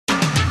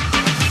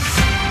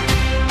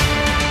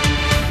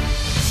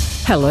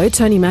Hello,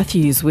 Tony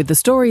Matthews with the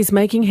stories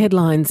making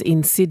headlines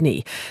in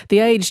Sydney. The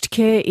aged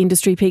care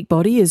industry peak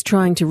body is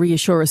trying to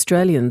reassure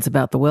Australians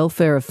about the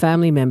welfare of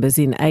family members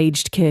in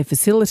aged care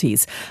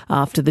facilities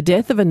after the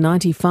death of a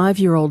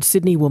 95-year-old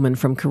Sydney woman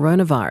from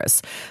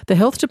coronavirus. The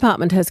Health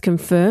Department has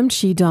confirmed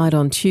she died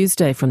on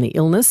Tuesday from the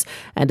illness,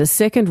 and a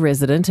second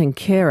resident and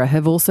carer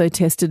have also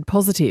tested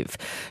positive.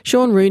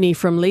 Sean Rooney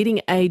from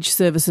Leading Age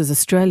Services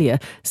Australia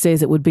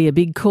says it would be a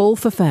big call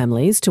for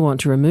families to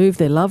want to remove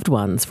their loved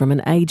ones from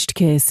an aged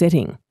care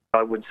setting.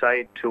 I would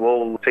say to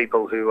all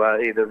people who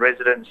are either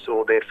residents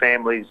or their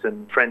families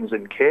and friends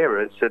and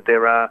carers that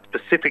there are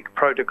specific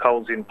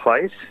protocols in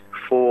place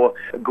for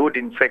good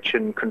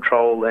infection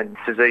control and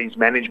disease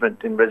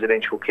management in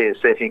residential care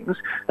settings,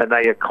 and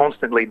they are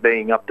constantly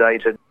being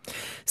updated.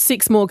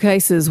 6 more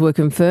cases were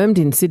confirmed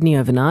in Sydney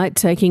overnight,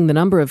 taking the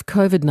number of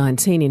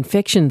COVID-19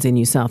 infections in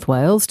New South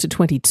Wales to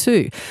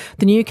 22.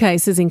 The new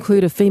cases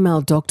include a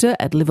female doctor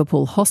at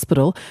Liverpool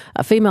Hospital,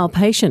 a female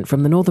patient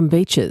from the Northern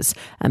Beaches,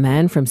 a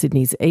man from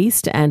Sydney's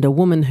east, and a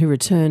woman who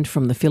returned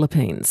from the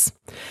Philippines.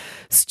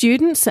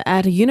 Students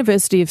at a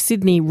University of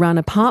Sydney-run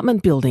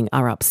apartment building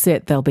are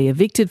upset they'll be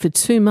evicted for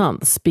 2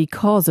 months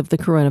because of the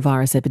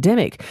coronavirus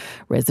epidemic.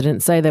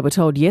 Residents say they were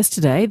told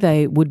yesterday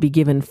they would be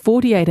given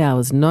 48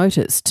 hours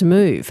notice to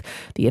move.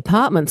 The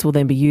apartments will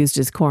then be used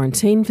as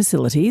quarantine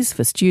facilities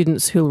for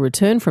students who'll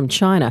return from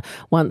China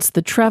once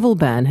the travel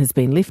ban has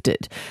been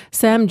lifted.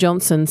 Sam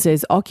Johnson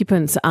says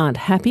occupants aren't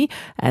happy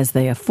as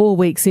they are 4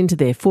 weeks into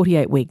their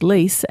 48-week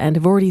lease and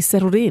have already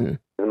settled in.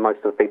 Most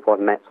of the people I've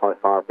met so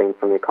far have been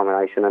from the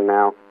accommodation, and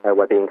now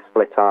we're being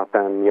split up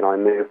and,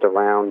 moved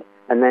around.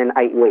 And then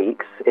 8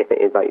 weeks, if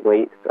it is 8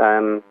 weeks,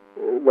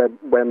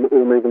 we're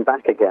all moving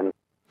back again.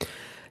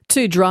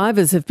 2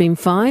 drivers have been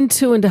fined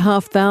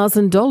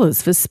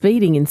 $2,500 for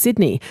speeding in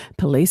Sydney.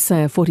 Police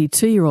say a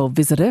 42-year-old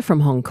visitor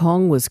from Hong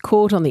Kong was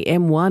caught on the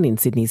M1 in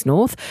Sydney's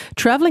north,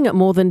 travelling at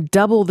more than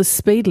double the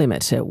speed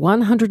limit at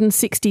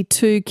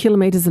 162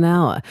 kilometres an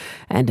hour.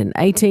 And an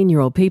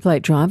 18-year-old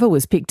P-plate driver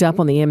was picked up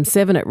on the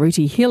M7 at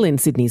Rooty Hill in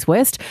Sydney's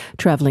west,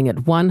 travelling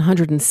at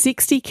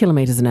 160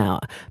 kilometres an hour.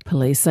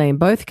 Police say in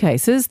both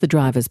cases the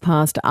drivers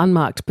passed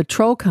unmarked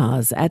patrol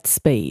cars at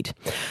speed.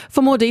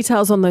 For more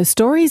details on those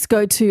stories,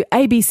 go to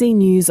ABC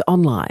News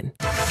Online.